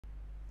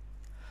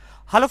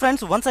Hello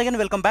friends, once again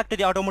welcome back to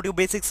the automotive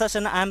basics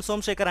session. I am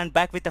Somsekhar and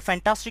back with a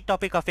fantastic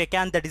topic of a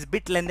CAN, that is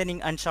bit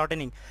lengthening and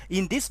shortening.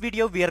 In this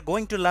video we are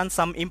going to learn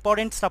some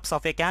important steps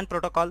of a CAN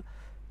protocol.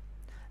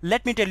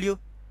 Let me tell you,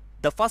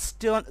 the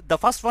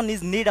first one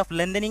is need of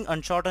lengthening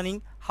and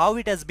shortening, how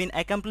it has been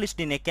accomplished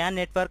in a CAN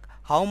network,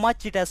 how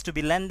much it has to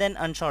be lengthened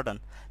and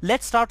shortened.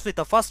 Let's start with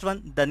the first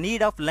one, the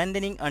need of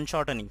lengthening and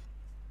shortening.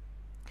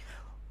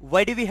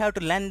 Why do we have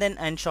to lengthen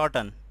and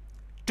shorten?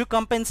 To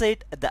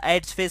compensate the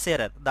edge phase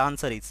error. The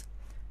answer is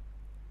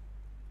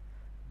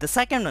the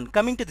second one.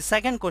 Coming to the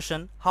second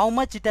question, how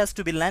much it has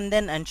to be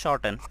lengthened and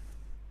shortened.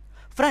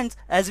 Friends,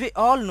 as we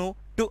all know,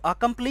 to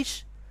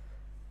accomplish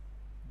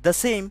the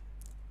same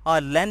or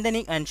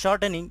lengthening and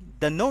shortening,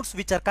 the nodes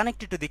which are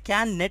connected to the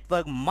CAN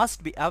network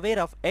must be aware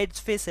of edge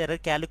phase error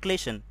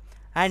calculation,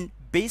 and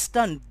based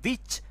on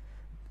this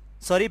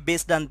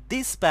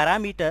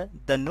parameter,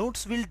 the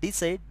nodes will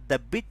decide the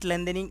bit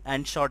lengthening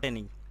and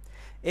shortening.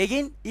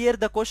 Again, here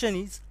the question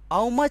is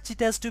how much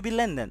it has to be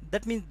lengthened.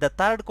 That means the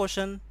third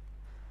question,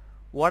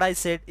 what I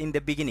said in the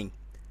beginning,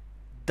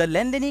 the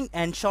lengthening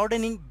and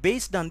shortening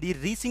based on the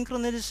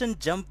resynchronization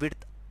jump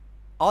width,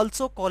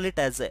 also call it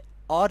as a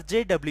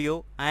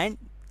RJW, and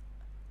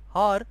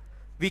or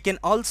we can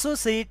also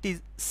say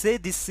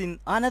this in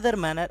another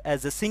manner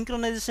as a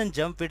synchronization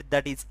jump width,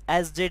 that is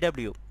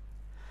SJW.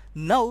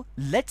 Now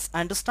let's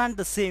understand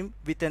the same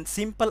with a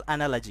simple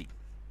analogy.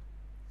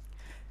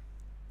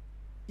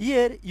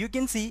 Here you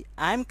can see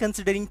I am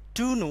considering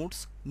two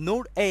nodes,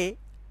 node A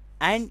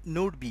and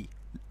node B.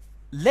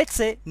 Let's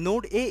say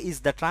node A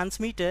is the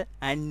transmitter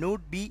and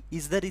node B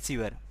is the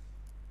receiver.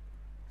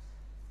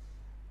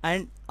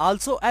 And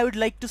also I would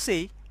like to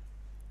say,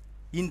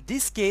 in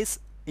this case,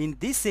 in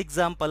this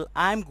example,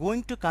 I am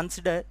going to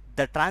consider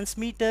the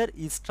transmitter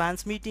is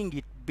transmitting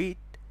its bit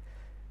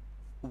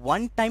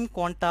one time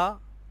quanta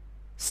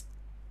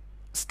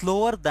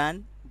slower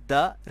than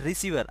the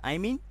receiver, I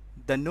mean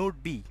the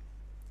node B.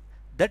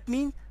 That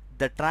means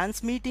the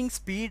transmitting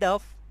speed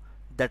of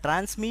the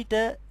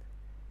transmitter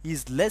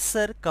is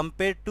lesser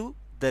compared to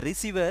the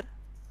receiver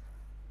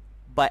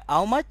by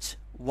how much?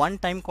 One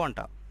time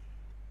quanta.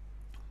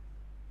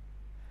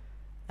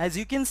 As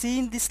you can see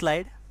in this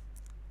slide,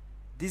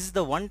 this is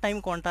the one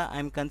time quanta I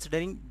am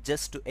considering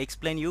just to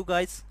explain you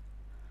guys.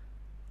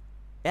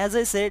 As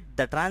I said,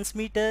 the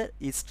transmitter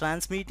is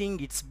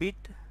transmitting its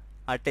bit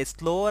at a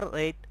slower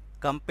rate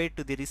compared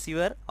to the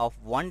receiver of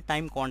one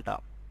time quanta.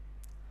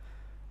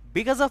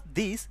 Because of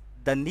this,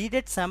 the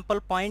needed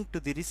sample point to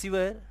the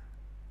receiver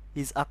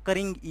is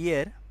occurring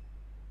here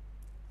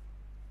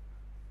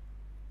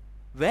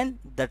when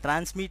the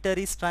transmitter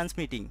is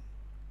transmitting,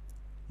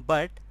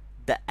 but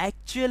the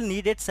actual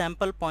needed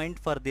sample point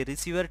for the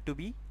receiver to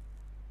be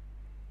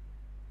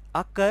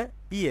occur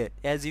here,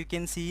 as you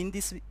can see in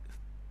this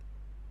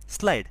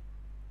slide.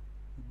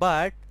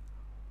 But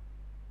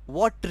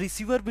what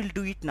receiver will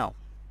do it now?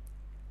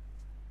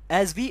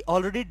 As we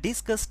already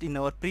discussed in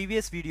our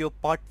previous video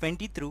part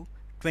 20 through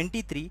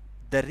 23,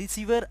 the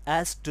receiver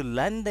has to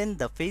lengthen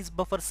the phase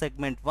buffer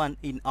segment 1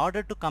 in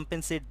order to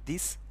compensate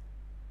this.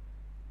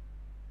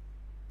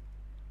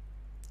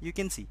 You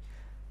can see,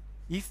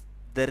 if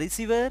the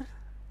receiver,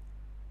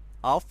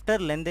 after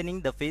lengthening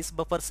the phase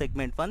buffer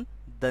segment 1,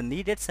 the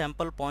needed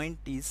sample point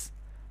is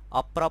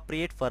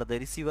appropriate for the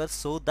receiver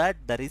so that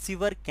the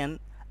receiver can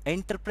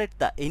interpret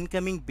the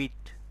incoming bit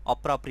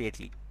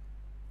appropriately.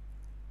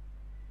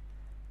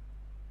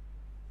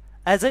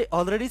 As I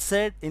already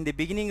said in the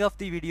beginning of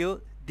the video,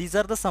 these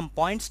are the some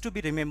points to be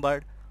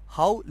remembered: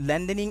 how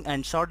lengthening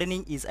and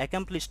shortening is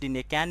accomplished in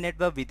a CAN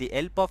network with the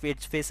help of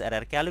edge phase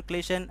error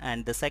calculation.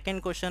 And the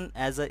second question,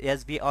 as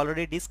we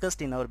already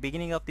discussed in our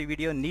beginning of the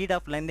video, need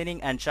of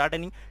lengthening and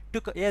shortening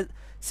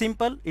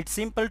it's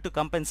simple to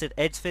compensate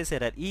edge phase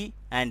error E.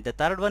 And the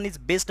third one is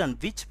based on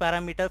which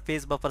parameter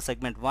phase buffer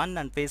segment 1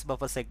 and phase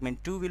buffer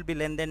segment 2 will be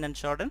lengthened and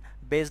shortened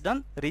based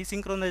on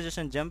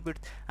resynchronization jump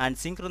width and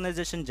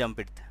synchronization jump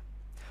width.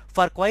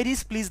 For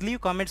queries, please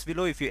leave comments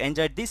below. If you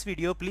enjoyed this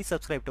video, please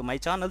subscribe to my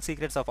channel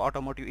Secrets of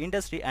Automotive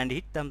Industry and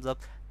hit thumbs up.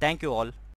 Thank you all.